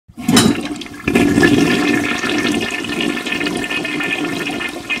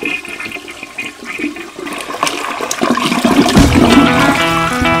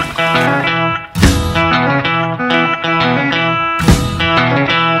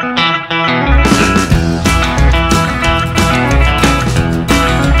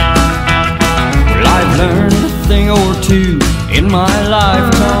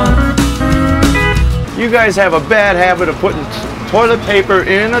guys have a bad habit of putting toilet paper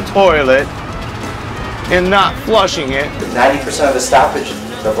in a toilet and not flushing it. 90% of the stoppage,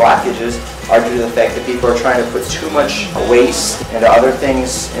 the blockages, are due to the fact that people are trying to put too much waste and other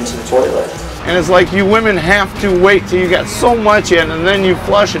things into the toilet. And it's like you women have to wait till you got so much in and then you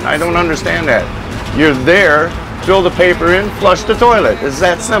flush it. I don't understand that. You're there, fill the paper in, flush the toilet. It's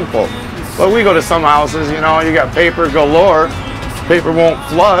that simple. But we go to some houses, you know, you got paper galore. Paper won't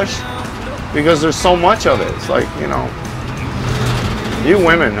flush because there's so much of it. It's like, you know, you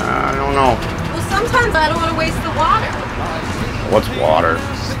women, I don't know. Well, sometimes I don't want to waste the water. What's water?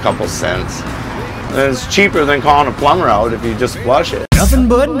 Just a couple cents. It's cheaper than calling a plumber out if you just flush it. Nothing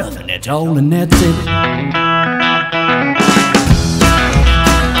but nothing, that's all and that's it.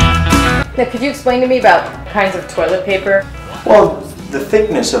 Now, could you explain to me about kinds of toilet paper? Well, the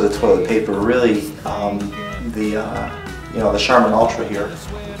thickness of the toilet paper really, you know, the Charmin Ultra here,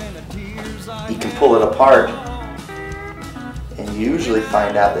 you can pull it apart and you usually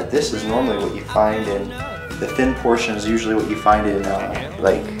find out that this is normally what you find in, the thin portion is usually what you find in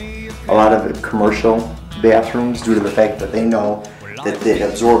like a lot of commercial bathrooms, due to the fact that they know that it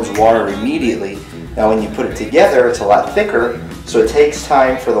absorbs water immediately. Now when you put it together, it's a lot thicker, so it takes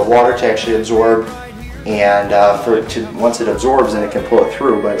time for the water to actually absorb, and for it to, once it absorbs, then it can pull it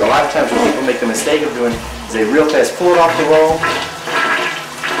through. But a lot of times what people make the mistake of doing is they real fast pull it off the roll,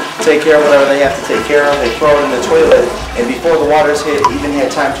 take care of whatever they have to take care of, they throw it in the toilet, and before the water's even had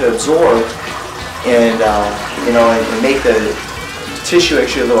time to absorb and you know, and make the tissue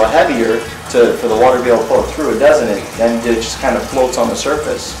actually a little heavier for the water to be able to pull it through, it doesn't. Then it just kind of floats on the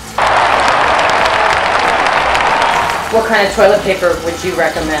surface. What kind of toilet paper would you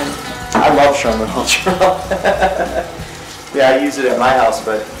recommend? I love Charmin Ultra. Yeah, I use it at my house,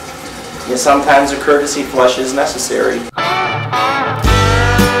 but yeah, sometimes a courtesy flush is necessary.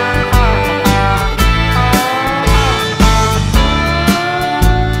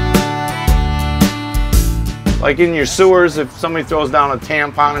 Like in your sewers, if somebody throws down a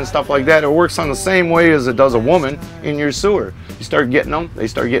tampon and stuff like that, it works on the same way as it does a woman in your sewer. You start getting them, they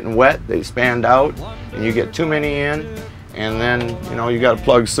start getting wet, they expand out, and you get too many in, and then, you know, you got a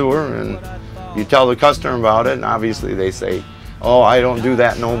plugged sewer, and you tell the customer about it, and obviously they say, oh, I don't do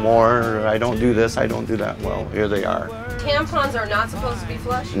that no more, or I don't do this, I don't do that. Well, here they are. Tampons are not supposed to be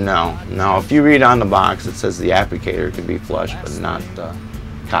flushed? No, no. If you read on the box, it says the applicator can be flushed, but not the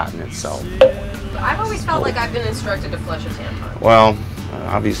cotton itself. I've always felt like I've been instructed to flush a tampon. Well,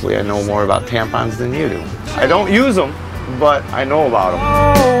 obviously I know more about tampons than you do. I don't use them, but I know about them.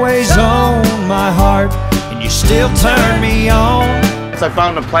 Always on my heart, and you still turn me on. I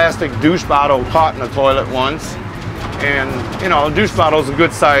found a plastic douche bottle caught in the toilet once, and you know, a douche bottle is a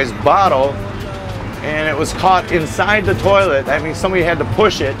good sized bottle, and it was caught inside the toilet. That means somebody had to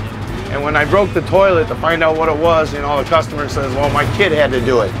push it, and when I broke the toilet to find out what it was, you know, the customer says, well, my kid had to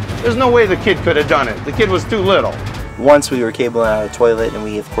do it. There's no way the kid could have done it. The kid was too little. Once we were cabling out of the toilet, and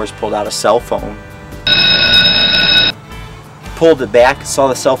we of course pulled out a cell phone. Pulled it back, saw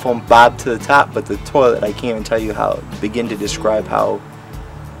the cell phone bob to the top, but the toilet, I can't even tell you how, begin to describe how,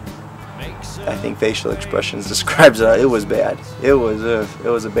 I think facial expressions describes it. It was bad. It was a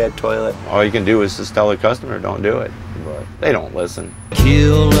bad toilet. All you can do is just tell the customer, don't do it. But they don't listen.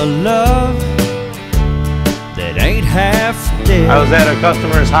 Kill a love that ain't half dead. I was at a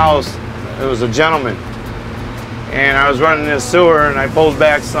customer's house. It was a gentleman. And I was running this sewer and I pulled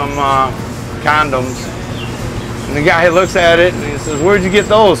back some condoms. And the guy looks at it and he says, where'd you get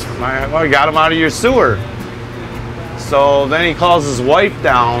those? Well, I got them out of your sewer. So then he calls his wife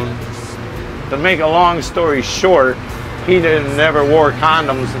down. To make a long story short, he never wore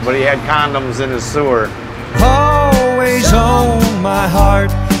condoms, but he had condoms in his sewer. Always on my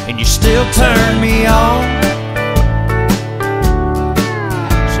heart, and you still turn me on.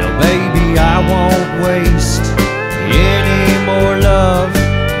 So baby, I won't waste any more love,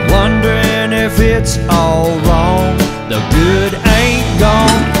 wondering if it's all wrong. The good ain't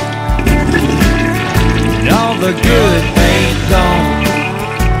gone, and all the good